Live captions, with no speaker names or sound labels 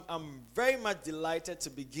I'm very much delighted to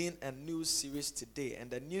begin a new series today.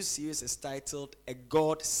 And the new series is titled A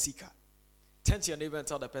God Seeker. Turn to your neighbor and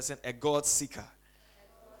tell the person, a God Seeker.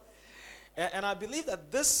 And I believe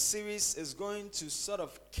that this series is going to sort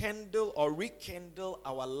of kindle or rekindle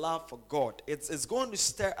our love for God. It's going to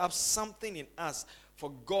stir up something in us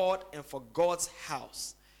for God and for God's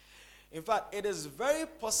house. In fact, it is very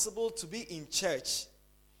possible to be in church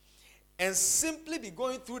and simply be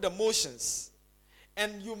going through the motions,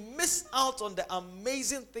 and you miss out on the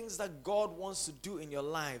amazing things that God wants to do in your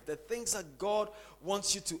life, the things that God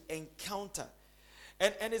wants you to encounter.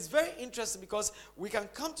 And it's very interesting because we can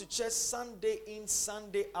come to church Sunday in,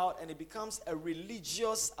 Sunday out, and it becomes a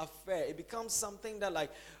religious affair. It becomes something that like,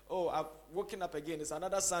 oh, I've woken up again. It's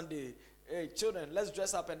another Sunday. Hey, children, let's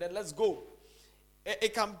dress up and then let's go.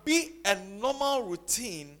 It can be a normal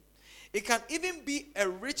routine. It can even be a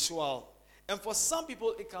ritual. And for some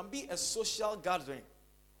people, it can be a social gathering.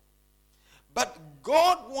 But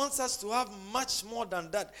God wants us to have much more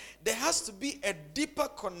than that. There has to be a deeper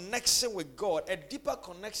connection with God, a deeper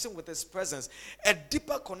connection with His presence, a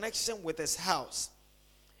deeper connection with His house.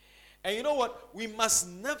 And you know what? We must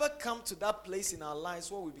never come to that place in our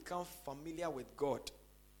lives where we become familiar with God.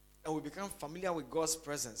 And we become familiar with God's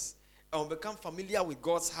presence. And we become familiar with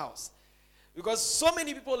God's house. Because so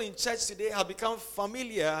many people in church today have become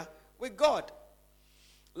familiar with God.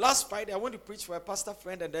 Last Friday, I went to preach for a pastor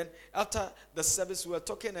friend, and then after the service, we were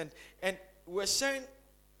talking and we were sharing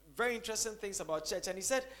very interesting things about church. And he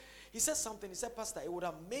said something. He said, Pastor, it would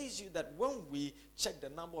amaze you that when we check the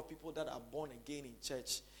number of people that are born again in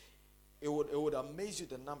church, it would amaze you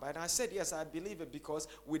the number. And I said, yes, I believe it, because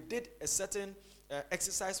we did a certain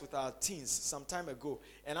exercise with our teens some time ago.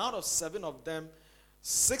 And out of 7 of them,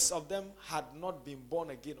 6 of them had not been born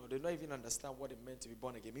again, or they don't even understand what it meant to be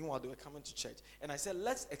born again. Meanwhile, they were coming to church. And I said,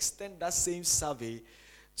 let's extend that same survey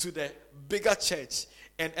to the bigger church.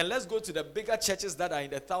 And let's go to the bigger churches that are in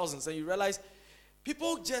the thousands. And you realize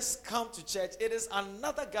people just come to church. It is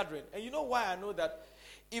another gathering. And you know why I know that?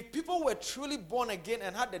 If people were truly born again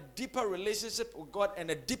and had a deeper relationship with God and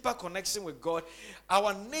a deeper connection with God,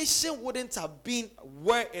 our nation wouldn't have been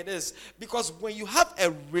where it is. Because when you have a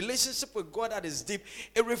relationship with God that is deep,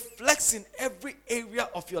 it reflects in every area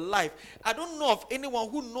of your life. I don't know of anyone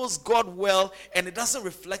who knows God well and it doesn't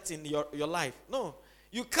reflect in your life. No.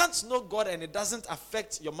 You can't know God and it doesn't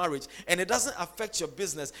affect your marriage, and it doesn't affect your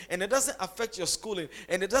business, and it doesn't affect your schooling,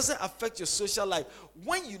 and it doesn't affect your social life.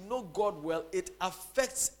 When you know God well, it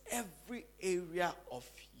affects every area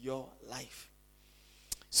of your life.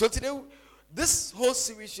 So today, this whole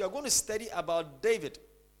series, you are going to study about David.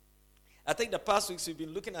 I think the past weeks we've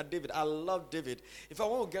been looking at David. I love David. If I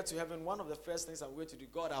want to get to heaven, one of the first things I'm going to do,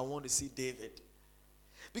 God, I want to see David.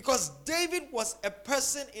 Because David was a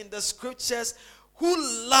person in the scriptures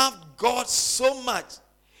who loved God so much.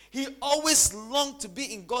 He always longed to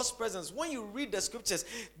be in God's presence. When you read the scriptures,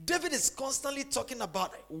 David is constantly talking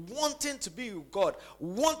about wanting to be with God,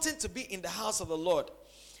 wanting to be in the house of the Lord.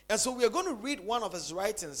 And so we are going to read one of his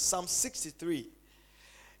writings, Psalm 63.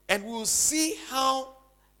 And we'll see how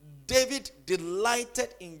David delighted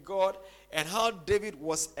in God and how David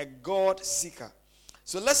was a God seeker.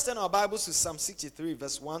 So let's turn our Bibles to Psalm 63,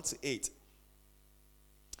 verse 1 to 8.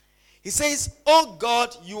 He says, "O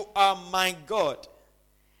God, you are my God.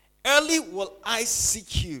 Early will I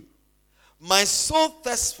seek you. My soul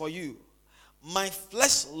thirsts for you. My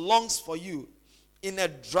flesh longs for you in a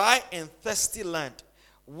dry and thirsty land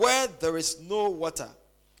where there is no water.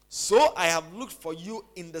 So I have looked for you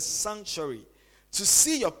in the sanctuary to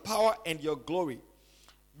see your power and your glory.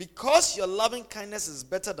 Because your loving kindness is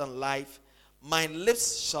better than life, my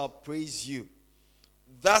lips shall praise you.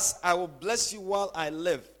 Thus I will bless you while I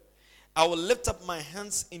live. I will lift up my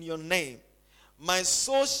hands in your name. My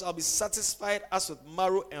soul shall be satisfied as with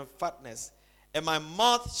marrow and fatness, and my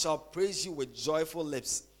mouth shall praise you with joyful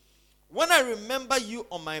lips. When I remember you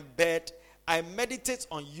on my bed, I meditate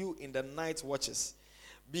on you in the night watches.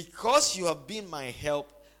 Because you have been my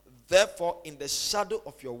help, therefore in the shadow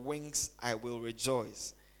of your wings I will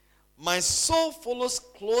rejoice. My soul follows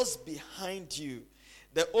close behind you."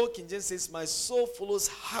 The old King James says, "My soul follows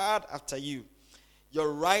hard after you.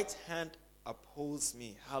 Your right hand upholds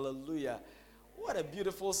me." Hallelujah. What a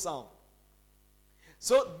beautiful psalm.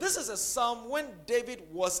 So this is a psalm when David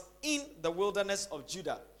was in the wilderness of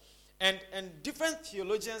Judah. And different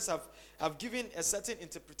theologians have given a certain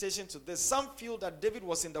interpretation to this. Some feel that David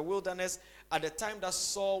was in the wilderness at the time that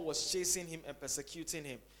Saul was chasing him and persecuting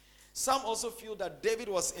him. Some also feel that David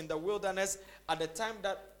was in the wilderness at the time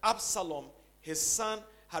that Absalom, his son,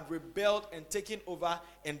 had rebelled and taken over,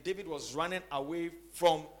 and David was running away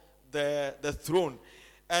from the throne.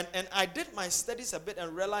 And I did my studies a bit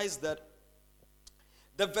and realized that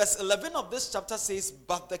the verse 11 of this chapter says,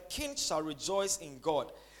 but the king shall rejoice in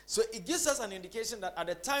God. So it gives us an indication that at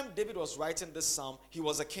the time David was writing this psalm, he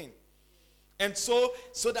was a king. And so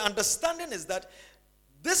the understanding is that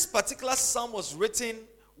this particular psalm was written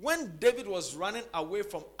when David was running away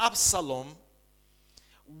from Absalom.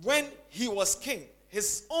 When he was king,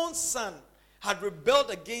 his own son had rebelled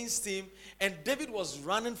against him, and David was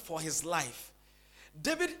running for his life.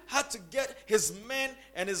 David had to get his men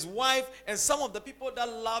and his wife and some of the people that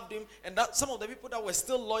loved him and some of the people that were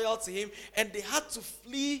still loyal to him, and they had to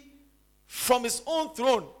flee from his own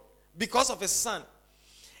throne because of his son.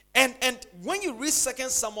 And when you read 2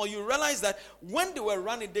 Samuel, you realize that when they were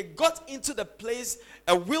running, they got into the place,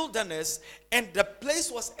 a wilderness, and the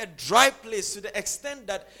place was a dry place to the extent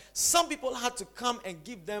that some people had to come and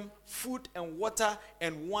give them food and water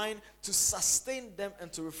and wine to sustain them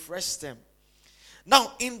and to refresh them.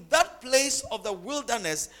 Now, in that place of the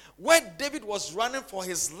wilderness where David was running for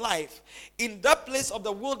his life, in that place of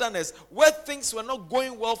the wilderness where things were not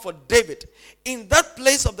going well for David, in that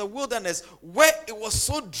place of the wilderness where it was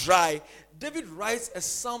so dry, David writes a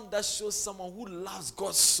psalm that shows someone who loves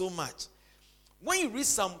God so much. When you read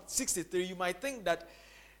Psalm 63, you might think that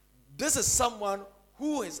this is someone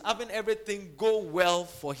who is having everything go well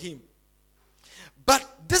for him. But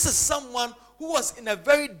this is someone who was in a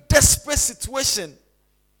very desperate situation.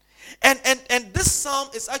 And this psalm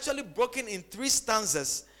is actually broken in 3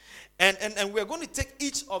 stanzas. And we're going to take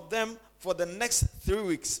each of them for the next 3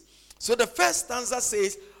 weeks. So the first stanza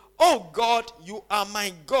says, "Oh God, you are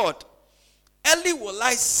my God. Early will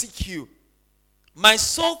I seek you. My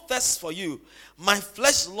soul thirsts for you. My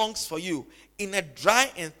flesh longs for you in a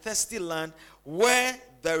dry and thirsty land where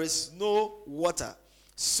there is no water.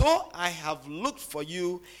 So I have looked for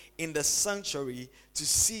you in the sanctuary to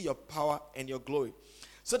see your power and your glory."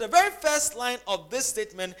 So the very first line of this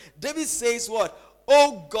statement, David says what?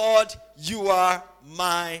 "Oh God, you are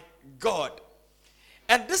my God."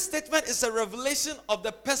 And this statement is a revelation of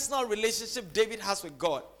the personal relationship David has with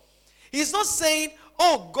God. He's not saying,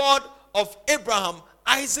 "Oh God of Abraham,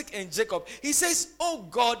 Isaac, and Jacob." He says, "Oh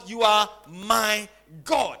God, you are my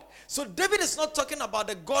God." So David is not talking about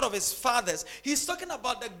the God of his fathers. He's talking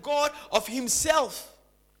about the God of himself.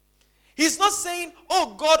 He's not saying,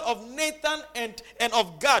 "Oh God of Nathan and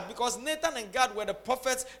of Gad," because Nathan and Gad were the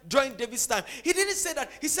prophets during David's time. He didn't say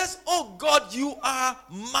that. He says, "Oh God, you are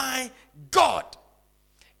my God."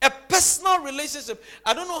 A personal relationship.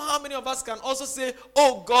 I don't know how many of us can also say,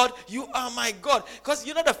 "Oh God, you are my God." Because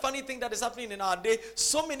you know the funny thing that is happening in our day,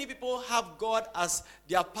 so many people have God as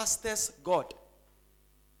their pastor's God.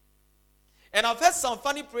 And I've heard some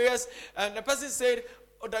funny prayers, and the person said,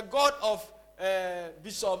 "Oh, the God of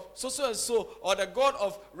Bishop so and so, or the God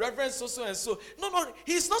of Reverend so and so." No,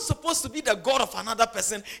 he's not supposed to be the God of another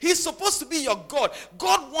person. He's supposed to be your God.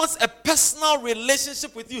 God wants a personal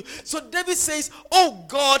relationship with you. So David says, "Oh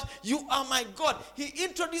God, you are my God." He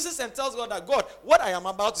introduces and tells God that, "God, what I am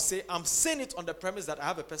about to say, I'm saying it on the premise that I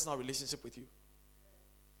have a personal relationship with you.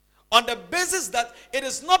 On the basis that it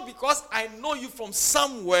is not because I know you from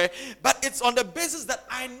somewhere, but it's on the basis that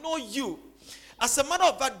I know you." As a matter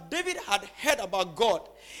of fact, David had heard about God.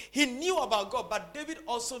 He knew about God, but David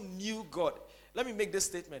also knew God. Let me make this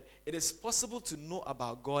statement. It is possible to know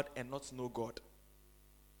about God and not know God.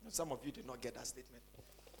 Some of you did not get that statement.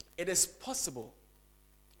 It is possible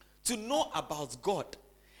to know about God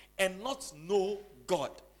and not know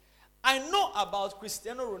God. I know about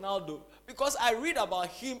Cristiano Ronaldo because I read about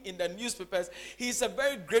him in the newspapers. He's a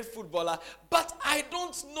very great footballer, but I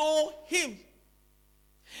don't know him.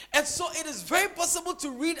 And so it is very possible to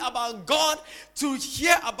read about God, to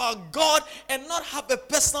hear about God, and not have a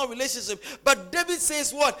personal relationship. But David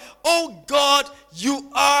says what? "Oh God, you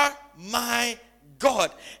are my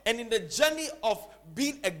God." And in the journey of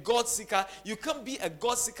being a God seeker, you can't be a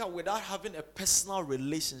God seeker without having a personal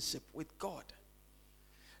relationship with God.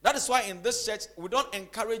 That is why in this church, we don't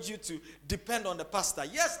encourage you to depend on the pastor.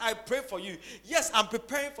 Yes, I pray for you. Yes, I'm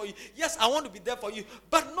preparing for you. Yes, I want to be there for you.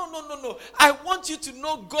 But no. I want you to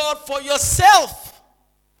know God for yourself.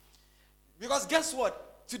 Because guess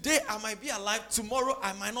what? Today I might be alive. Tomorrow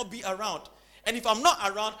I might not be around. And if I'm not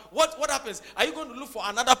around, what happens? Are you going to look for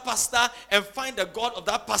another pastor and find the God of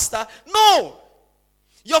that pastor? No.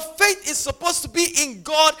 Your faith is supposed to be in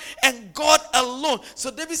God and God alone.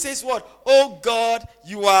 So David says what? "Oh God,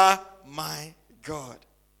 you are my God."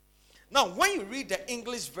 Now, when you read the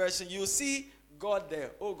English version, you will see God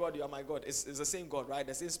there. "Oh God, you are my God." It's the same God, right?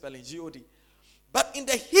 The same spelling, G-O-D. But in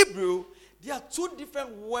the Hebrew, there are 2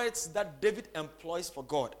 different words that David employs for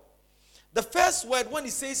God. The first word, when he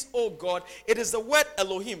says, oh God, it is the word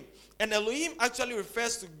Elohim. And Elohim actually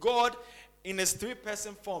refers to God in his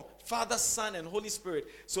three-person form, Father, Son, and Holy Spirit.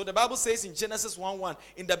 So the Bible says in Genesis 1:1,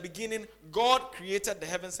 in the beginning, God created the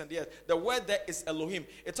heavens and the earth. The word there is Elohim.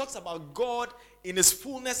 It talks about God in his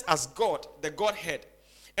fullness as God, the Godhead.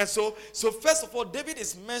 And so first of all, David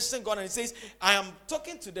is mentioning God, and he says, I am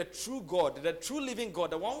talking to the true God, the true living God,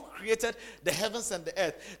 the one who created the heavens and the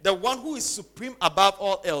earth, the one who is supreme above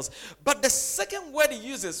all else. But the second word he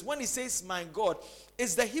uses when he says, my God,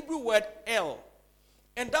 is the Hebrew word El.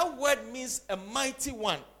 And that word means a mighty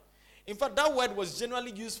one. In fact, that word was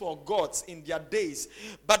generally used for gods in their days.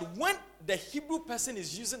 But when the Hebrew person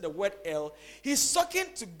is using the word El, he's talking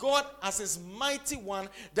to God as his mighty one,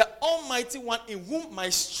 the almighty one in whom my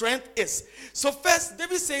strength is. So first,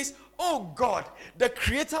 David says, oh God, the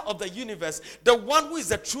creator of the universe, the one who is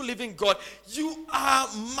the true living God, you are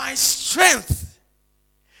my strength.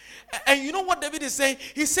 And you know what David is saying?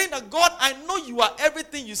 He's saying that God, I know you are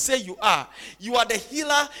everything you say you are. You are the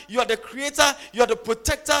healer, you are the creator, you are the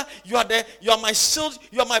protector, you are my shield,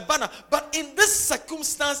 you are my banner. But in this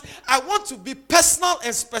circumstance, I want to be personal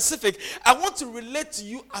and specific. I want to relate to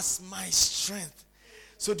you as my strength.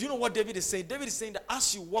 So do you know what David is saying? David is saying that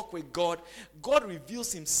as you walk with God, God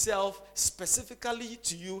reveals himself specifically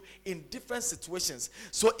to you in different situations.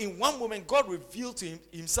 So in one moment, God revealed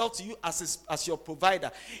himself to you as your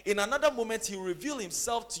provider. In another moment, he will reveal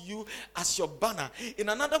himself to you as your banner. In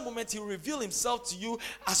another moment, he will reveal himself to you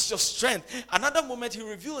as your strength. Another moment, he will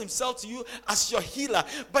reveal himself to you as your healer.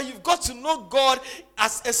 But you've got to know God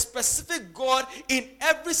as a specific God in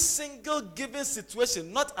every single given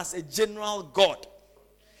situation, not as a general God.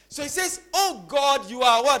 So he says, oh God, you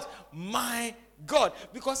are what? My God.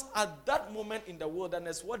 Because at that moment in the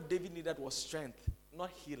wilderness, what David needed was strength, not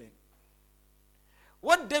healing.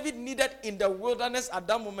 What David needed in the wilderness at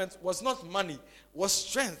that moment was not money, was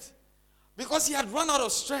strength. Because he had run out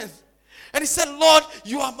of strength. And he said, Lord,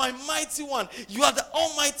 you are my mighty one. You are the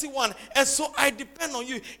almighty one. And so I depend on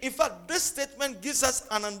you. In fact, this statement gives us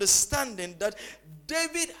an understanding that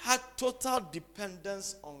David had total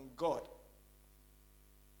dependence on God.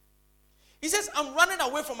 He says, I'm running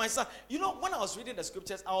away from my son. You know, when I was reading the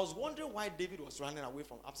scriptures, I was wondering why David was running away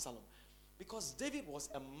from Absalom. Because David was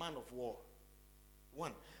a man of war.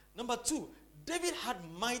 One. Number two, David had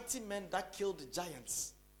mighty men that killed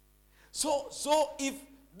giants. So if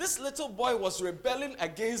this little boy was rebelling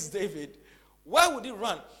against David, why would he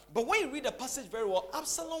run? But when you read the passage very well,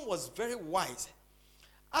 Absalom was very wise.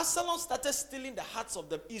 Absalom started stealing the hearts of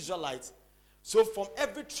the Israelites. So from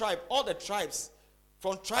every tribe, all the tribes,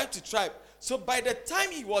 from tribe to tribe. So by the time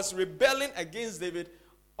he was rebelling against David,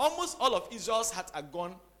 almost all of Israel's hearts are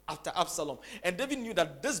gone after Absalom. And David knew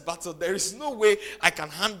that this battle, there is no way I can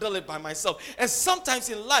handle it by myself. And sometimes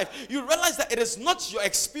in life, you realize that it is not your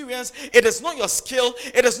experience, it is not your skill,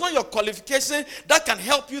 it is not your qualification that can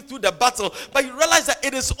help you through the battle. But you realize that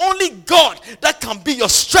it is only God that can be your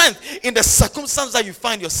strength in the circumstance that you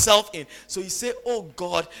find yourself in. So you say, oh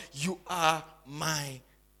God, you are my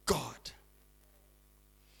God.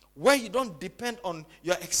 Where you don't depend on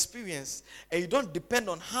your experience and you don't depend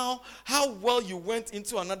on how well you went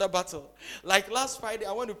into another battle. Like last Friday,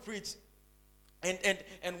 I went to preach.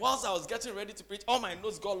 And whilst I was getting ready to preach, all my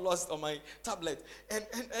notes got lost on my tablet. And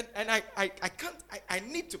I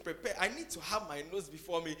need to prepare. I need to have my notes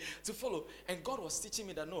before me to follow. And God was teaching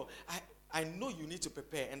me that no, I know you need to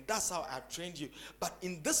prepare, and that's how I've trained you. But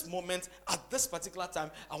in this moment, at this particular time,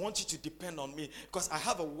 I want you to depend on me because I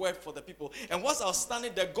have a word for the people. And once I was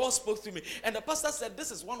standing there, God spoke to me. And the pastor said,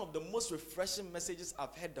 this is one of the most refreshing messages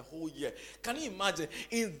I've heard the whole year. Can you imagine?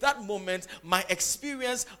 In that moment, my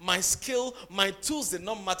experience, my skill, my tools did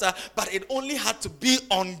not matter, but it only had to be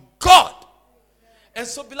on God. And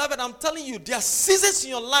so, beloved, I'm telling you, there are seasons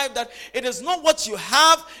in your life that it is not what you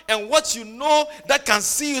have and what you know that can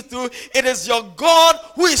see you through. It is your God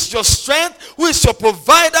who is your strength, who is your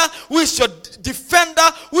provider, who is your defender,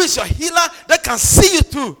 who is your healer that can see you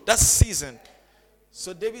through that season.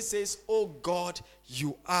 So David says, oh God,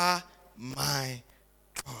 you are my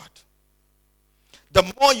God.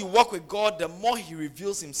 The more you walk with God, the more he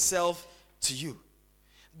reveals himself to you.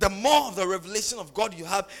 The more of the revelation of God you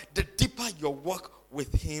have, the deeper your walk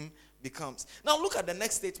with him becomes. Now look at the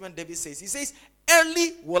next statement David says. He says,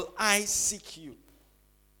 early will I seek you.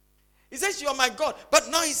 He says, you are my God. But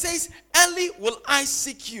now he says, early will I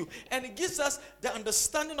seek you. And it gives us the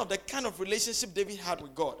understanding of the kind of relationship David had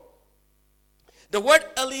with God. The word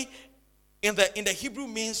early in the Hebrew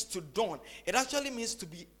means to dawn. It actually means to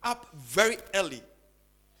be up very early.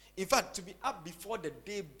 In fact, to be up before the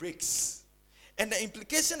day breaks. And the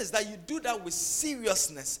implication is that you do that with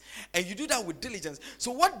seriousness and you do that with diligence. So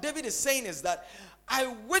what David is saying is that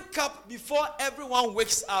I wake up before everyone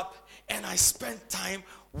wakes up and I spend time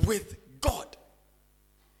with God.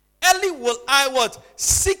 Early will I what?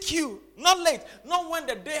 Seek you. Not late. Not when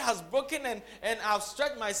the day has broken and I've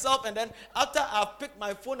stretched myself, and then after I've picked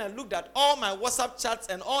my phone and looked at all my WhatsApp chats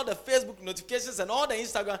and all the Facebook notifications and all the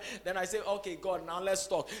Instagram, then I say, okay, God, now let's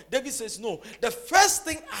talk. David says, no. The first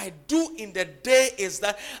thing I do in the day is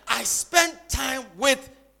that I spend time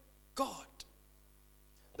with God.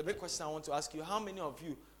 The big question I want to ask you, how many of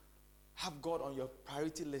you have God on your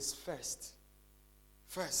priority list first?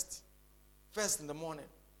 First in the morning.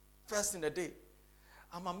 First in the day.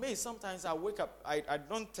 I'm amazed. Sometimes I wake up, I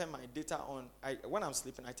don't turn my data on. When I'm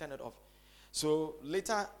sleeping, I turn it off. So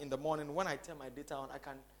later in the morning, when I turn my data on, I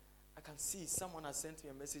can see someone has sent me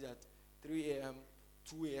a message at 3 a.m.,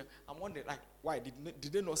 2 a.m. I'm wondering, like, why?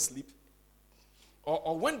 Did they not sleep?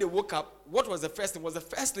 Or when they woke up, what was the first thing? Was the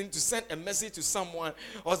first thing to send a message to someone?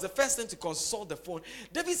 Or was the first thing to consult the phone?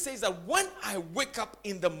 David says that when I wake up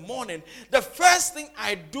in the morning, the first thing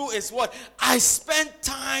I do is what? I spend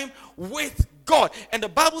time with God. And the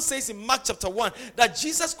Bible says in Mark chapter 1 that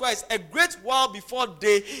Jesus Christ, a great while before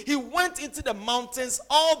day, he went into the mountains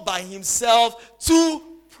all by himself to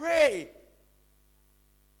pray.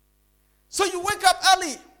 So you wake up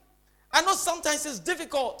early. I know sometimes it's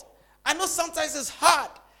difficult. I know sometimes it's hard.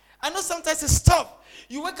 I know sometimes it's tough.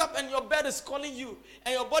 You wake up and your bed is calling you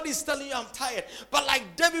and your body is telling you I'm tired. But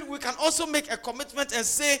like David, we can also make a commitment and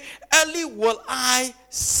say, early will I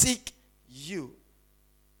seek you.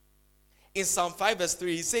 In Psalm 5 verse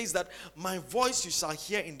 3, he says that my voice you shall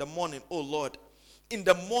hear in the morning, O Lord. In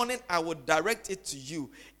the morning I will direct it to you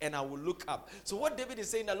and I will look up. So what David is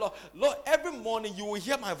saying, that Lord, every morning you will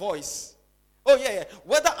hear my voice. Oh, yeah.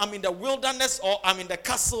 Whether I'm in the wilderness or I'm in the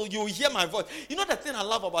castle, you will hear my voice. You know the thing I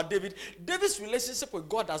love about David? David's relationship with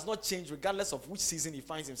God does not change regardless of which season he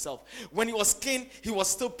finds himself. When he was king, he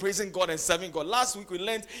was still praising God and serving God. Last week we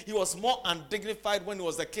learned he was more undignified when he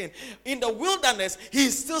was the king. In the wilderness, he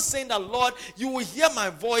is still saying that, Lord, you will hear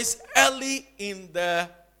my voice early in the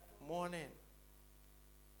morning.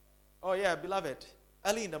 Oh, yeah, beloved.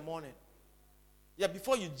 Early in the morning. Yeah,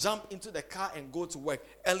 before you jump into the car and go to work,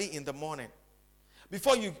 early in the morning.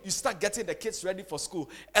 Before you start getting the kids ready for school,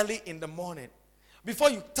 early in the morning. Before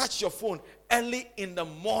you touch your phone, early in the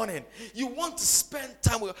morning. You want to spend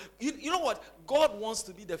time with you know what? God wants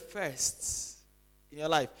to be the first in your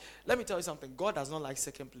life. Let me tell you something. God does not like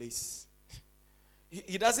second place.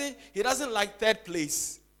 He doesn't like third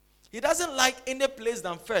place. He doesn't like any place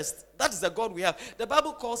than first. That is the God we have. The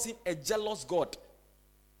Bible calls him a jealous God.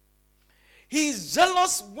 He is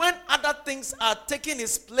jealous when other things are taking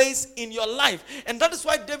his place in your life. And that is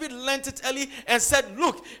why David learned it early and said,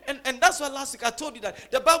 look, and that's why last week I told you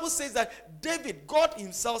that the Bible says that David, God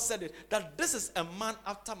himself said it, that this is a man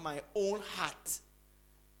after my own heart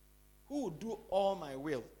who will do all my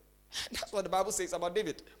will. That's what the Bible says about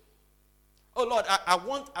David. Oh Lord, I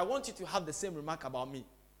want you to have the same remark about me.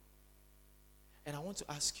 And I want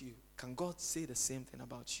to ask you, can God say the same thing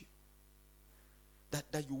about you?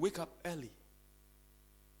 That you wake up early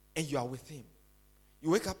and you are with him. You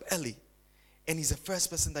wake up early and he's the first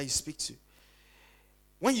person that you speak to.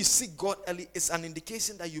 When you seek God early, it's an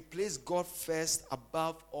indication that you place God first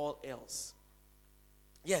above all else.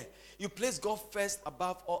 Yeah, you place God first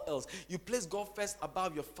above all else. You place God first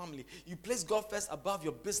above your family. You place God first above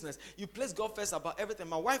your business. You place God first above everything.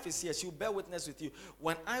 My wife is here. She'll bear witness with you.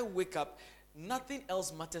 When I wake up, nothing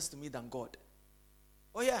else matters to me than God.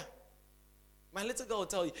 Oh yeah. My little girl will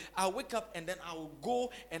tell you, I'll wake up and then I will go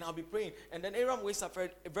and I'll be praying. And then Aaron wakes up very,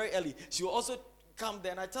 very early. She will also come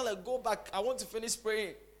there and I tell her, go back. I want to finish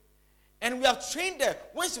praying. And we have trained her.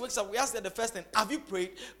 When she wakes up, we ask her the first thing, have you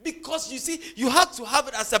prayed? Because you see, you have to have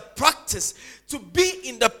it as a practice to be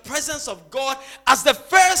in the presence of God as the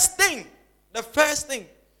first thing. The first thing.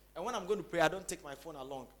 And when I'm going to pray, I don't take my phone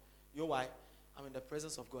along. You know why? I'm in the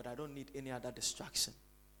presence of God. I don't need any other distraction.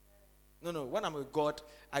 No. When I'm with God,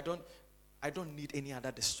 I don't need any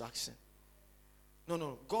other distraction.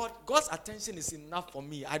 No. God's attention is enough for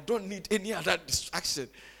me. I don't need any other distraction.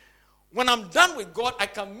 When I'm done with God, I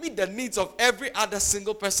can meet the needs of every other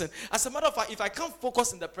single person. As a matter of fact, if I can't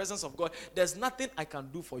focus in the presence of God, there's nothing I can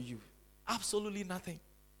do for you. Absolutely nothing.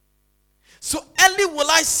 So early will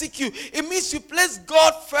I seek you. It means you place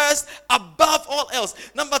God first above all else.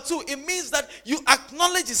 Number 2, it means that you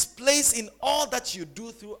acknowledge his place in all that you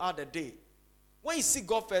do throughout the day. When you seek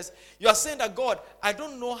God first, you are saying that, God, I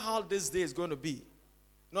don't know how this day is going to be.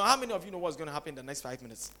 Now, how many of you know what's going to happen in the next 5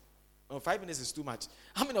 minutes? No, 5 minutes is too much.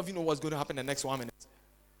 How many of you know what's going to happen in the next 1 minute?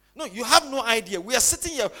 No, you have no idea. We are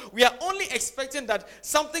sitting here. We are only expecting that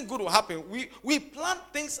something good will happen. We plan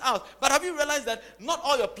things out. But have you realized that not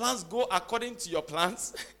all your plans go according to your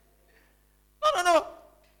plans? No.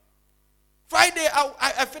 Friday,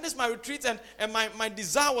 I finished my retreat, and my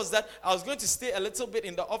desire was that I was going to stay a little bit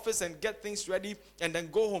in the office and get things ready and then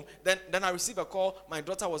go home. Then I received a call. My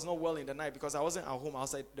daughter was not well in the night because I wasn't at home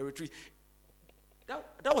outside the retreat.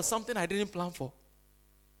 That was something I didn't plan for.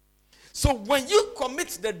 So when you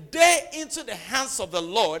commit the day into the hands of the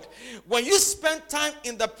Lord, when you spend time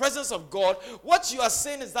in the presence of God, what you are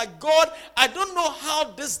saying is that, God, I don't know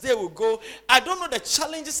how this day will go. I don't know the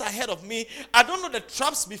challenges ahead of me. I don't know the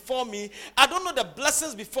traps before me. I don't know the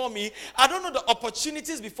blessings before me. I don't know the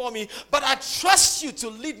opportunities before me. But I trust you to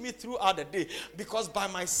lead me throughout the day, because by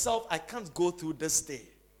myself, I can't go through this day.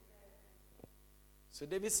 So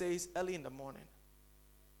David says, early in the morning,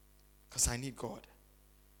 because I need God.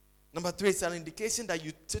 Number 3, it's an indication that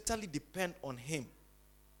you totally depend on him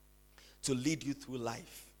to lead you through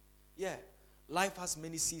life. Yeah, life has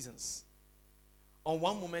many seasons. On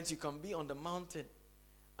one moment, you can be on the mountain.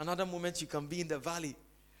 Another moment, you can be in the valley.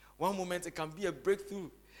 One moment, it can be a breakthrough.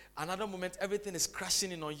 Another moment, everything is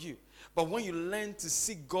crashing in on you. But when you learn to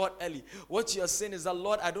seek God early, what you are saying is that,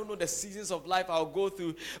 Lord, I don't know the seasons of life I'll go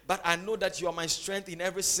through, but I know that you are my strength in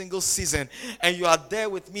every single season, and you are there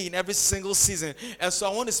with me in every single season. And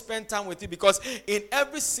so I want to spend time with you, because in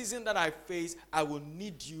every season that I face, I will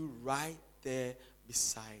need you right there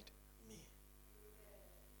beside me.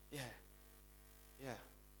 Yeah.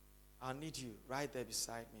 I'll need you right there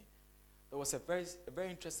beside me. There was a very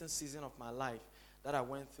interesting season of my life that I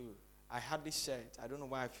went through. I hardly shared. I don't know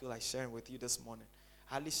why I feel like sharing with you this morning.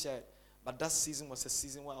 I hardly shared. But that season was a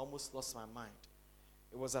season where I almost lost my mind.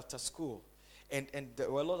 It was after school. And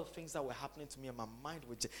there were a lot of things that were happening to me, and my mind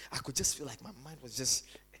was just, I could just feel like my mind was just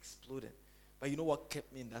exploding. But you know what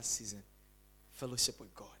kept me in that season? Fellowship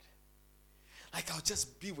with God. Like, I'll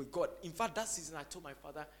just be with God. In fact, that season I told my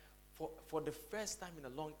father, for the first time in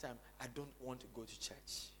a long time, I don't want to go to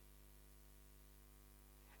church.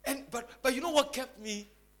 But you know what kept me?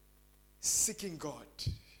 Seeking God.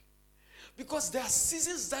 Because there are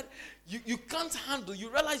seasons that you can't handle. You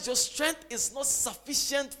realize your strength is not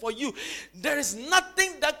sufficient for you. There is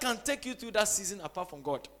nothing that can take you through that season apart from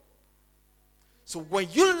God. So when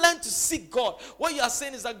you learn to seek God, what you are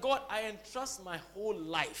saying is that, God, I entrust my whole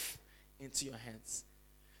life into your hands.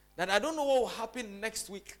 That I don't know what will happen next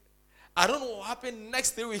week. I don't know what will happen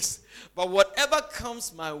next 3 weeks. But whatever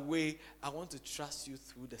comes my way, I want to trust you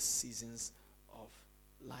through the seasons of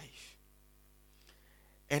life.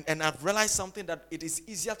 And I've realized something, that it is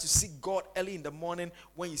easier to seek God early in the morning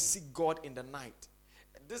when you seek God in the night.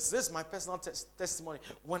 This is my personal testimony.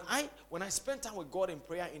 When I spend time with God in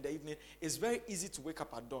prayer in the evening, it's very easy to wake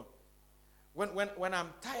up at dawn. When I'm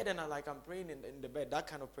tired and I'm praying in the bed, that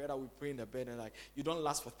kind of prayer that we pray in the bed, and like, you don't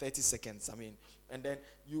last for 30 seconds. And then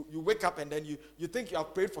you wake up, and then you think you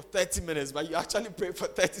have prayed for 30 minutes, but you actually pray for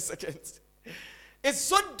 30 seconds. It's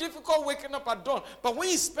so difficult waking up at dawn. But when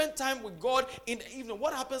you spend time with God in the evening,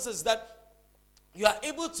 what happens is that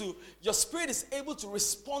your spirit is able to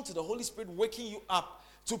respond to the Holy Spirit waking you up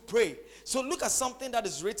to pray. So look at something that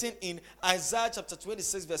is written in Isaiah chapter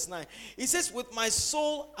 26 verse 9. It says, with my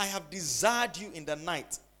soul I have desired you in the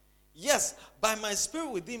night. Yes, by my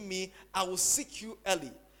spirit within me I will seek you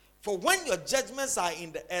early. For when your judgments are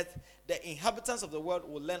in the earth, the inhabitants of the world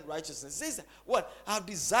will learn righteousness. It says, what? I have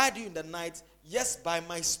desired you in the night. Yes, by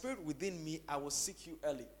my spirit within me, I will seek you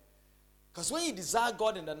early. Because when you desire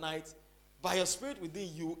God in the night, by your spirit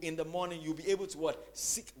within you in the morning, you'll be able to what?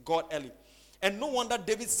 Seek God early. And no wonder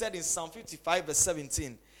David said in Psalm 55 verse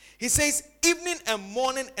 17, he says, evening and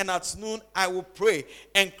morning and at noon, I will pray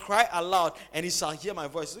and cry aloud, and he shall hear my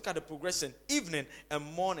voice. Look at the progression. Evening and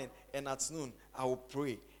morning and at noon, I will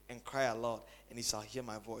pray and cry aloud, and he shall hear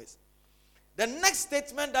my voice. The next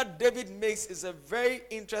statement that David makes is a very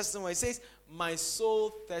interesting one. He says, my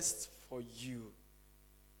soul thirsts for you.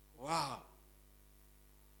 Wow.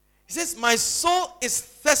 He says, my soul is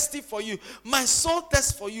thirsty for you. My soul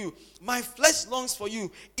thirsts for you. My flesh longs for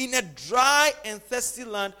you in a dry and thirsty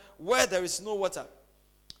land where there is no water.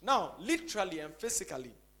 Now, literally and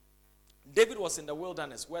physically, David was in the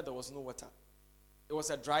wilderness where there was no water. It was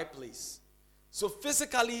a dry place. So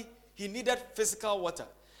physically, he needed physical water.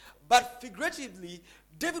 But figuratively,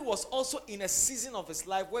 David was also in a season of his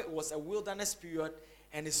life where it was a wilderness period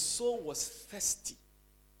and his soul was thirsty.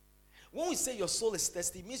 When we say your soul is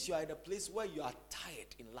thirsty, it means you are in a place where you are tired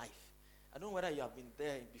in life. I don't know whether you have been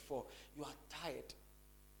there before. You are tired.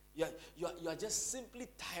 You are just simply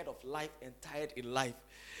tired of life and tired in life.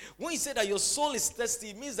 When you say that your soul is thirsty,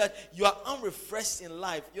 it means that you are unrefreshed in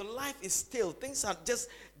life. Your life is stale. Things are just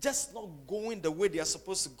not going the way they are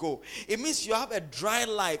supposed to go. It means you have a dry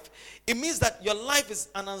life. It means that your life is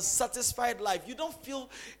an unsatisfied life. You don't feel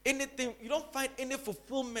anything. You don't find any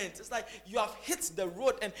fulfillment. It's like you have hit the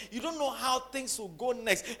road and you don't know how things will go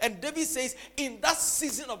next. And David says, in that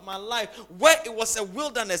season of my life where it was a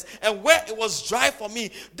wilderness and where it was dry for me,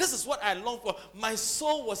 this is what I long for. My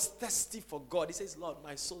soul was thirsty for God. He says, Lord,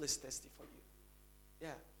 my soul is thirsty for you.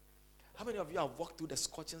 Yeah. How many of you have walked through the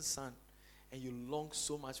scorching sun and you long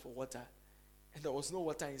so much for water, and there was no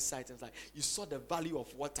water in sight? And it's like you saw the value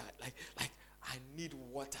of water. Like I need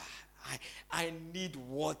water. I need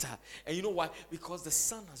water. And you know why? Because the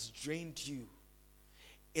sun has drained you.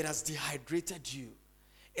 It has dehydrated you.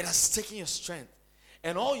 It has taken your strength.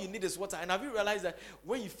 And all you need is water. And have you realized that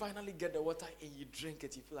when you finally get the water and you drink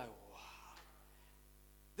it, you feel like, wow,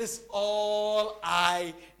 this is all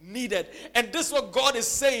I needed. And this is what God is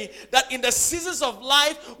saying, that in the seasons of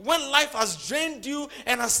life, when life has drained you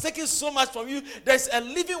and has taken so much from you, there's a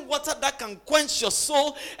living water that can quench your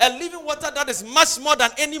soul, a living water that is much more than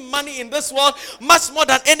any money in this world, much more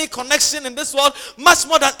than any connection in this world, much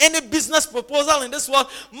more than any business proposal in this world,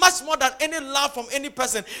 much more than any love from any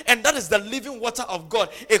person. And that is the living water of God.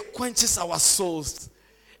 It quenches our souls.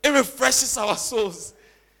 It refreshes our souls.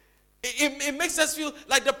 It makes us feel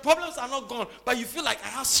like the problems are not gone, but you feel like I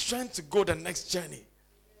have strength to go the next journey.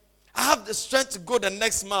 I have the strength to go the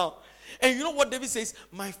next mile. And you know what David says?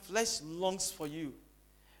 My flesh longs for you.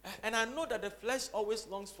 And I know that the flesh always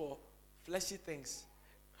longs for fleshy things.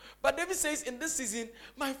 But David says in this season,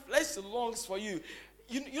 my flesh longs for you.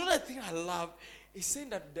 You know the thing I love? He's saying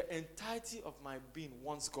that the entirety of my being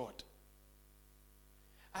wants God.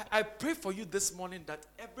 I pray for you this morning that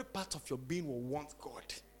every part of your being will want God.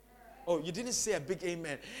 Oh, you didn't say a big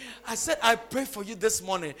amen. I said, I pray for you this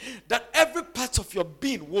morning that every part of your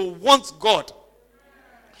being will want God.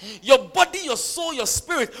 Your body, your soul, your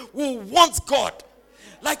spirit will want God.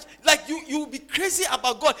 Like you will be crazy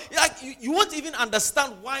about God. Like you won't even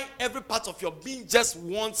understand why every part of your being just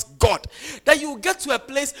wants God. That you will get to a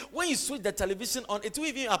place when you switch the television on, it will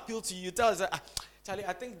even appeal to you. You tell us, Charlie,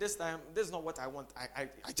 I think this time, this is not what I want. I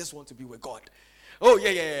just want to be with God. Oh,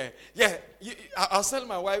 yeah. I was telling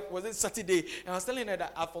my wife, was it Saturday? And I was telling her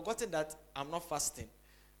that I've forgotten that I'm not fasting.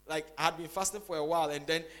 Like, I had been fasting for a while. And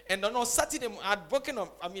then on Saturday, I had broken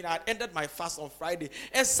up. I had ended my fast on Friday.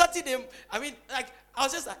 And Saturday, I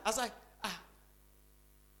was like,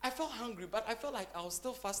 I felt hungry, but I felt like I was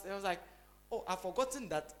still fasting. I was like, oh, I've forgotten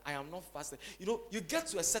that I am not fasting. You know, you get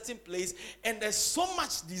to a certain place and there's so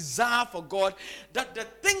much desire for God that the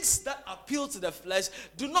things that appeal to the flesh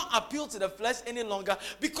do not appeal to the flesh any longer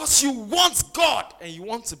because you want God and you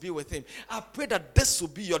want to be with Him. I pray that this will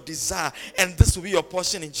be your desire and this will be your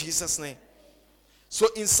portion in Jesus' name. So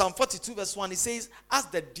in Psalm 42 verse 1, it says, as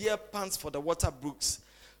the deer pants for the water brooks,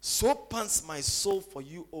 so pants my soul for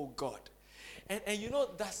you, O God. And you know,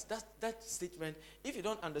 that statement, if you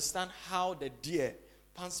don't understand how the deer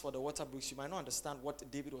pants for the water brooks, you might not understand what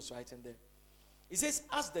David was writing there. He says,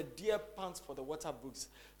 as the deer pants for the water brooks,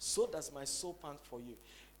 so does my soul pant for you.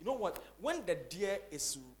 You know what? When the deer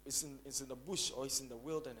is in the bush or is in the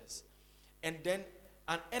wilderness, and then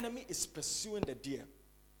an enemy is pursuing the deer,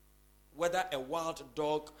 whether a wild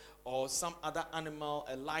dog or some other animal,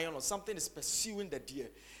 a lion or something is pursuing the deer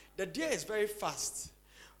is very fast.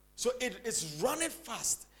 So it is running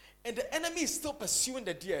fast. And the enemy is still pursuing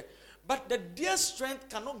the deer. But the deer's strength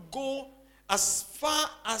cannot go as far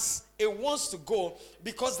as it wants to go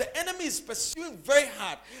because the enemy is pursuing very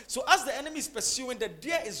hard. So as the enemy is pursuing, the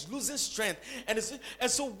deer is losing strength. And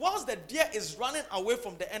so whilst the deer is running away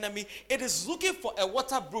from the enemy, it is looking for a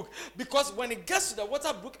water brook. Because when it gets to the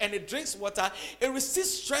water brook and it drinks water, it receives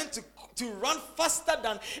strength to run faster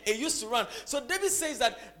than it used to run. So David says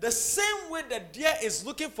that the same way the deer is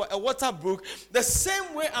looking for a water brook, the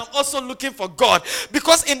same way I'm also looking for God.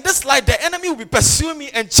 Because in this life, the enemy will be pursuing me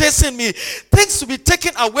and chasing me. Things will be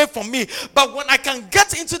taken away from me. But when I can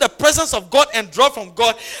get into the presence of God and draw from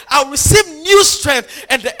God, I'll receive new strength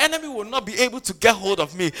and the enemy will not be able to get hold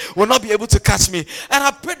of me, will not be able to catch me. And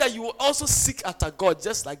I pray that you will also seek after God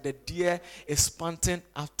just like the deer is panting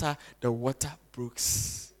after the water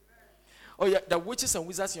brooks. Oh yeah, the witches and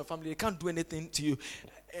wizards in your family, they can't do anything to you.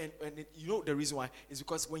 And you know the reason why? Is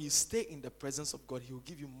because when you stay in the presence of God, He will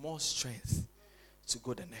give you more strength to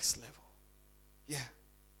go the next level. Yeah.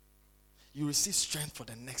 You receive strength for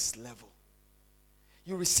the next level.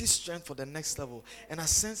 You receive strength for the next level. And I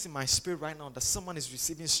sense in my spirit right now that someone is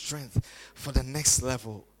receiving strength for the next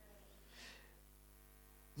level.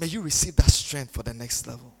 May you receive that strength for the next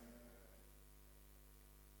level.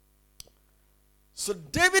 So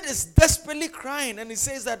David is desperately crying, and he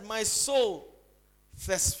says that my soul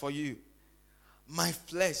thirsts for you. My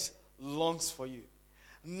flesh longs for you.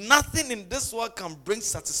 Nothing in this world can bring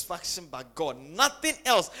satisfaction but God. Nothing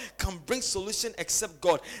else can bring solution except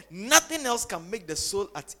God. Nothing else can make the soul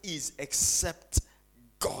at ease except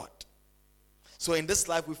God. So in this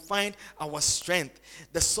life we find our strength,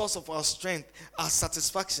 the source of our strength, our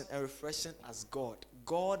satisfaction and refreshing as God.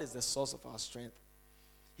 God is the source of our strength.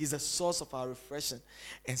 He's the source of our refreshing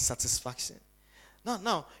and satisfaction.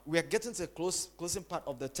 Now, we are getting to the closing part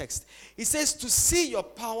of the text. He says, to see your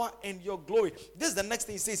power and your glory. This is the next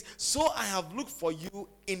thing he says. So I have looked for you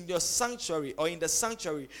in your sanctuary, or in the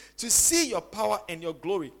sanctuary, to see your power and your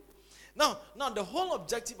glory. Now, the whole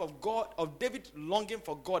objective of God, of David longing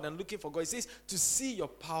for God and looking for God, he says, to see your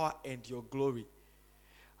power and your glory.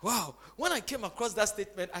 Wow. When I came across that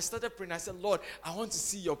statement, I started praying. I said, Lord, I want to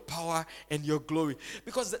see your power and your glory.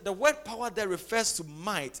 Because the word power there refers to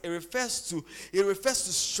might. It refers to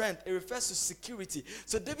strength. It refers to security.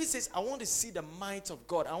 So David says, I want to see the might of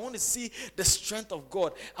God. I want to see the strength of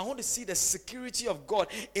God. I want to see the security of God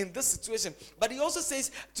in this situation. But he also says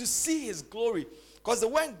to see his glory. Because the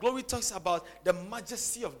word glory talks about the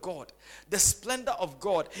majesty of God, the splendor of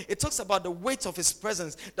God. It talks about the weight of his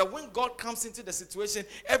presence. That when God comes into the situation,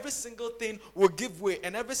 every single thing will give way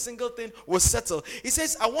and every single thing will settle. He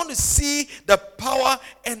says, I want to see the power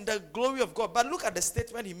and the glory of God. But look at the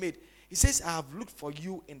statement he made. He says, I have looked for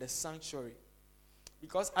you in the sanctuary.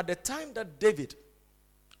 Because at the time that David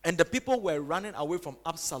and the people were running away from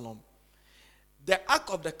Absalom, the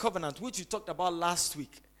Ark of the Covenant, which we talked about last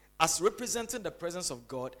week, as representing the presence of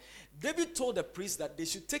God, David told the priests that they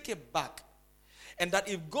should take it back. And that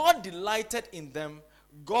if God delighted in them,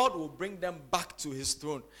 God will bring them back to his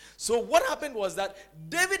throne. So what happened was that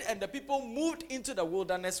David and the people moved into the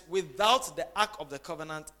wilderness without the Ark of the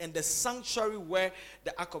Covenant and the sanctuary where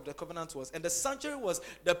the Ark of the Covenant was. And the sanctuary was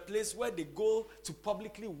the place where they go to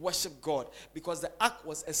publicly worship God, because the Ark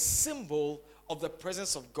was a symbol of the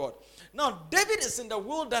presence of God. Now, David is in the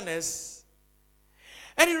wilderness,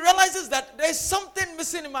 and he realizes that there's something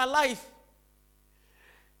missing in my life.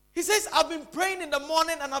 He says, I've been praying in the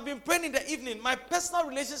morning and I've been praying in the evening. My personal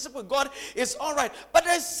relationship with God is all right. But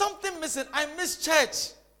there's something missing. I miss church.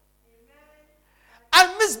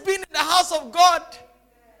 I miss being in the house of God.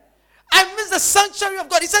 I miss the sanctuary of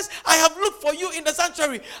God. He says, I have looked for you in the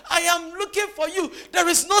sanctuary. I am looking for you. There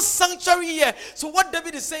is no sanctuary here. So what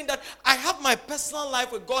David is saying, that I have my personal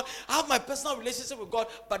life with God. I have my personal relationship with God.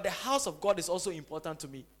 But the house of God is also important to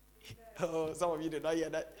me. Oh, some of you did not hear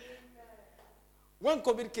that. When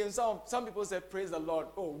COVID came, some people said, praise the Lord.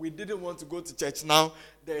 Oh, we didn't want to go to church. Now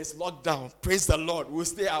there is lockdown. Praise the Lord. We'll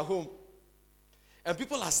stay at home. And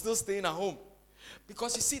people are still staying at home.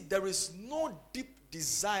 Because you see, there is no deep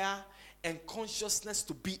desire and consciousness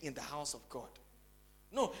to be in the house of God.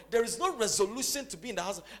 No, there is no resolution to be in the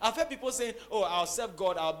house. I've heard people saying, oh, I'll serve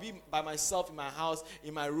God. I'll be by myself in my house,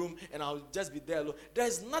 in my room, and I'll just be there alone. There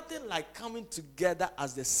is nothing like coming together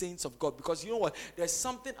as the saints of God. Because you know what? There's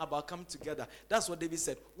something about coming together. That's what David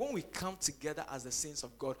said. When we come together as the saints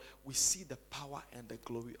of God, we see the power and the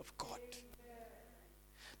glory of God.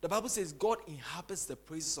 The Bible says God inhabits the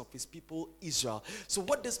praises of his people, Israel. So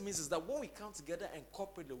what this means is that when we come together and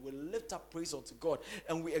corporately, we lift up praise unto God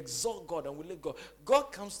and we exalt God and we lift God.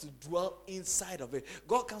 God comes to dwell inside of it.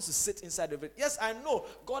 God comes to sit inside of it. Yes, I know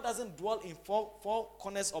God doesn't dwell in four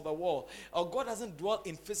corners of a wall, or God doesn't dwell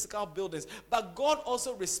in physical buildings. But God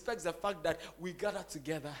also respects the fact that we gather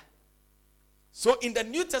together. So in the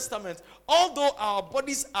New Testament, although our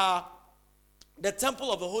bodies are the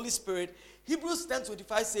temple of the Holy Spirit, Hebrews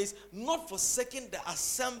 10:25 says, not forsaking the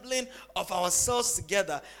assembling of ourselves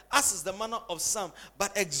together, as is the manner of some,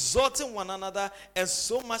 but exhorting one another, and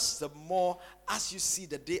so much the more as you see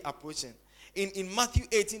the day approaching. In Matthew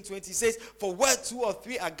 18:20 says, for where 2 or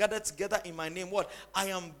 3 are gathered together in my name, what? I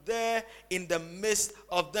am there in the midst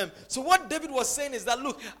of them. So what David was saying is that,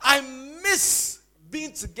 look, I miss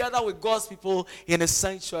being together with God's people in a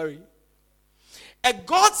sanctuary. A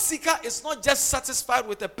God seeker is not just satisfied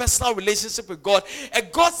with a personal relationship with God. A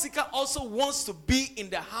God seeker also wants to be in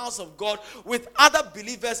the house of God with other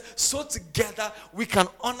believers, so together we can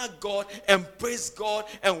honor God and praise God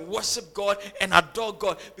and worship God and adore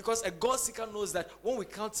God. Because a God seeker knows that when we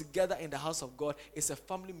come together in the house of God, it's a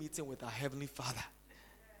family meeting with our Heavenly Father.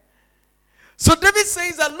 So David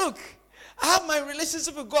says that, look, I have my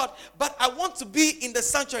relationship with God, but I want to be in the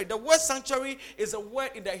sanctuary. The word sanctuary is a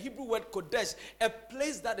word in the Hebrew word kodesh, a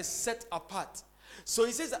place that is set apart. So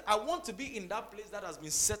he says that I want to be in that place that has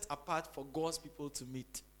been set apart for God's people to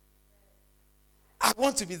meet. I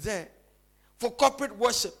want to be there for corporate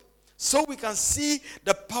worship, so we can see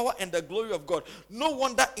the power and the glory of God. No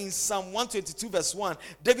wonder in Psalm 122 verse 1,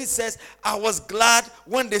 David says, I was glad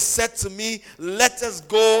when they said to me, let us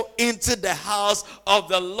go into the house of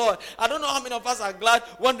the Lord. I don't know how many of us are glad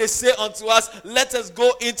when they say unto us, let us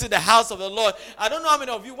go into the house of the Lord. I don't know how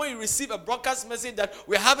many of you, when you receive a broadcast message that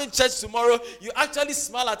we're having church tomorrow, you actually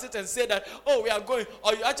smile at it and say that, oh, we are going.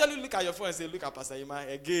 Or you actually look at your phone and say, look at Pastor Ima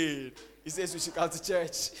again. He says we should come to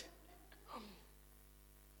church.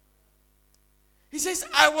 He says,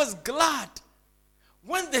 I was glad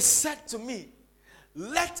when they said to me,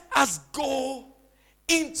 let us go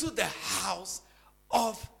into the house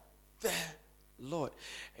of the Lord.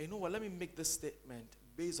 And you know what? Let me make this statement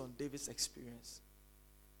based on David's experience.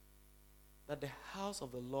 That the house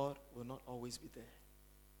of the Lord will not always be there.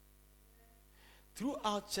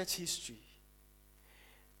 Throughout church history,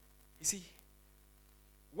 you see,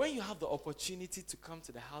 when you have the opportunity to come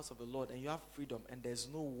to the house of the Lord and you have freedom and there's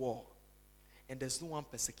no war, and there's no one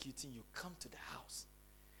persecuting you, come to the house.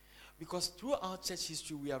 Because throughout church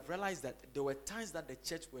history, we have realized that there were times that the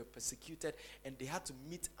church were persecuted and they had to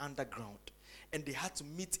meet underground. And they had to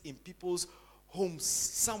meet in people's homes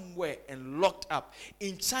somewhere and locked up.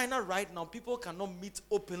 In China right now, people cannot meet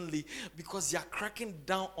openly because they are cracking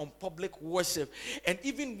down on public worship. And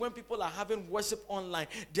even when people are having worship online,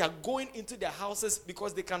 they are going into their houses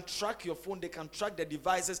because they can track your phone, they can track their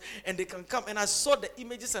devices, and they can come. And I saw the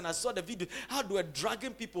images and I saw the video, how they were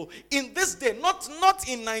dragging people. In this day, not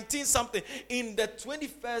in 19-something, in the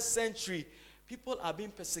 21st century, people are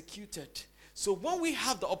being persecuted. So when we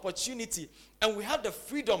have the opportunity and we have the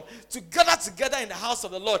freedom to gather together in the house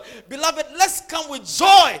of the Lord, beloved, let's come with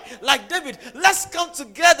joy like David. Let's come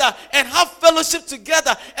together and have fellowship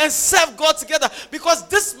together and serve God together, because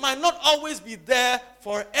this might not always be there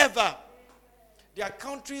forever. There are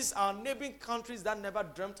countries, our neighboring countries, that never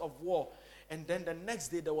dreamt of war, and then the next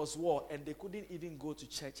day there was war and they couldn't even go to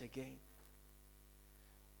church again.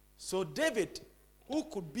 So David, who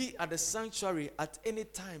could be at the sanctuary at any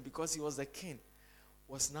time because he was the king,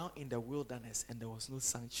 was now in the wilderness and there was no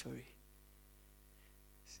sanctuary.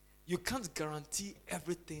 You can't guarantee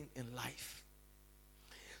everything in life.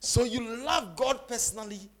 So you love God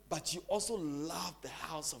personally, but you also love the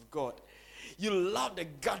house of God. You love the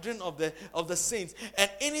gathering of the saints.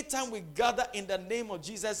 And anytime we gather in the name of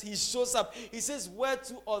Jesus, he shows up. He says, where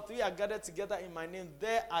 2 or 3 are gathered together in my name,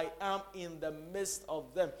 there I am in the midst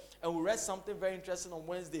of them. And we read something very interesting on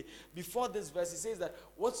Wednesday. Before this verse, he says that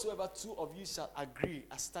whatsoever 2 of you shall agree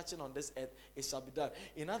as touching on this earth, it shall be done.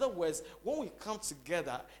 In other words, when we come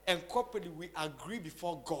together and corporately we agree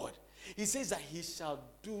before God, he says that he shall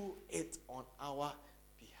do it on our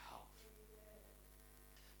behalf.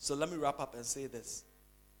 So let me wrap up and say this.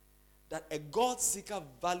 That a God seeker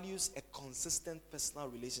values a consistent personal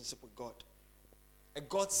relationship with God. A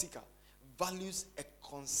God seeker values a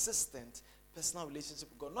consistent personal relationship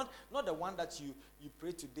with God. Not the one that you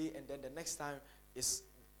pray today and then the next time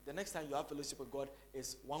you have fellowship with God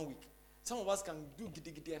is 1 week. Some of us can do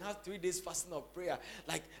giddy and have 3 days fasting of prayer.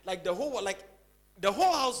 Like the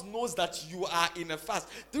whole house knows that you are in a fast.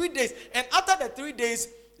 3 days. And after the 3 days,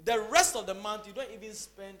 the rest of the month, you don't even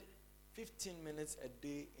spend 15 minutes a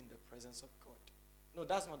day in the presence of God. No,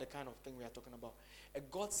 that's not the kind of thing we are talking about. A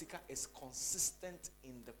God seeker is consistent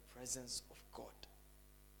in the presence of God.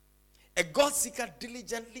 A God seeker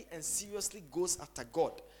diligently and seriously goes after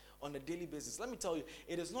God on a daily basis. Let me tell you,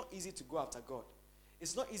 it is not easy to go after God.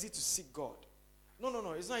 It's not easy to seek God.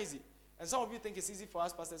 No, it's not easy. And some of you think it's easy for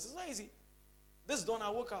us pastors. It's not easy. This dawn I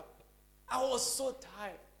woke up. I was so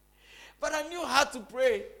tired. But I knew how to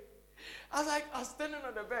pray. I was standing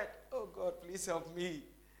on the bed. Oh God, please help me.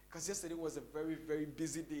 Because yesterday was a very, very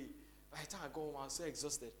busy day. By the time I go home, I was so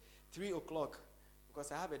exhausted. 3 o'clock,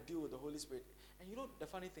 because I have a deal with the Holy Spirit. And you know the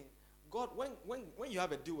funny thing? God, when you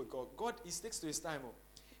have a deal with God, God, he sticks to his time. Oh.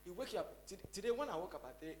 He wakes you up. Today when I woke up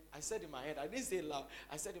at 3, I said in my head, I didn't say it loud.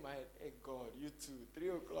 I said in my head, hey God, you too. 3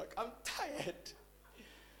 o'clock, I'm tired.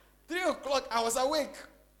 3 o'clock, I was awake.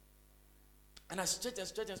 And I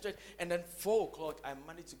stretched. And then 4 o'clock, I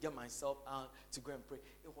managed to get myself out to go and pray.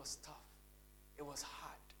 It was tough. It was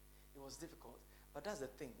hard. It was difficult. But that's the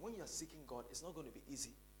thing. When you're seeking God, it's not going to be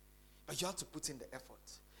easy. But you have to put in the effort.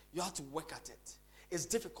 You have to work at it. It's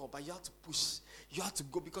difficult, but you have to push. You have to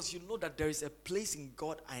go because you know that there is a place in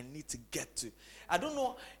God I need to get to. I don't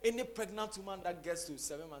know any pregnant woman that gets to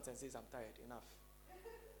 7 months and says, I'm tired.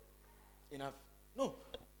 Enough. No.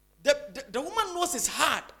 The woman knows it's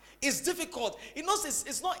hard. It's difficult. He knows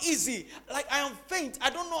it's not easy. Like, I am faint.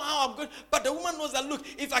 I don't know how I'm going. But the woman knows that, look,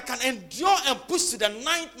 if I can endure and push to the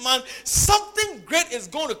 9th month, something great is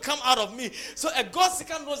going to come out of me. So a God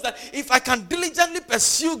seeker knows that if I can diligently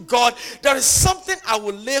pursue God, there is something I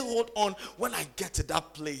will lay hold on when I get to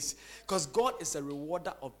that place. Because God is a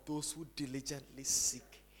rewarder of those who diligently seek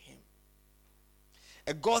him.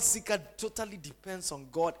 A God seeker totally depends on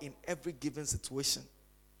God in every given situation.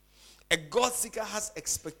 A God seeker has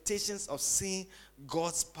expectations of seeing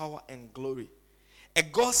God's power and glory. A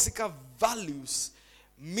God seeker values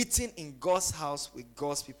meeting in God's house with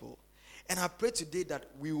God's people. And I pray today that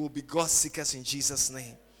we will be God seekers in Jesus'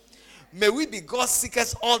 name. May we be God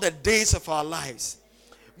seekers all the days of our lives.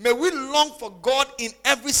 May we long for God in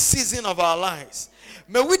every season of our lives.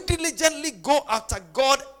 May we diligently go after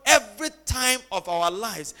God every time of our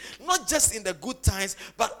lives. Not just in the good times,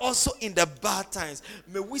 but also in the bad times.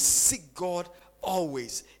 May we seek God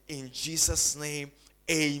always. In Jesus' name,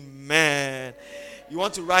 amen. You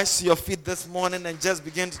want to rise to your feet this morning and just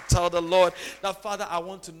begin to tell the Lord that, Father, I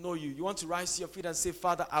want to know you. You want to rise to your feet and say,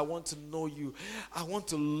 Father, I want to know you. I want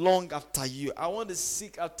to long after you. I want to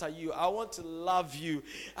seek after you. I want to love you.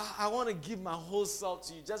 I want to give my whole self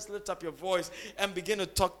to you. Just lift up your voice and begin to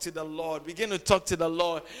talk to the Lord. Begin to talk to the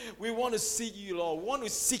Lord. We want to seek you, Lord. We want to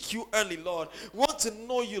seek you early, Lord. We want to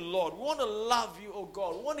know you, Lord. We want to love you, oh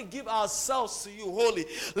God. We want to give ourselves to you, holy.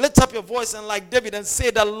 Lift up your voice and like David and say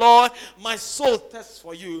that, Lord, my soul thirsts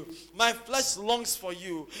for you. My flesh longs for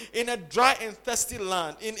you. In a dry and thirsty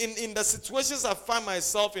land, in the situations I find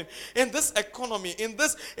myself in this economy, in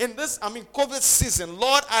this COVID season,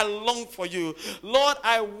 Lord, I long for you. Lord,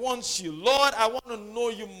 I want you. Lord, I want to know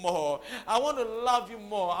you more. I want to love you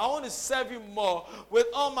more. I want to serve you more with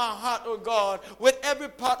all my heart, oh God, with every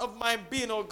part of my being, oh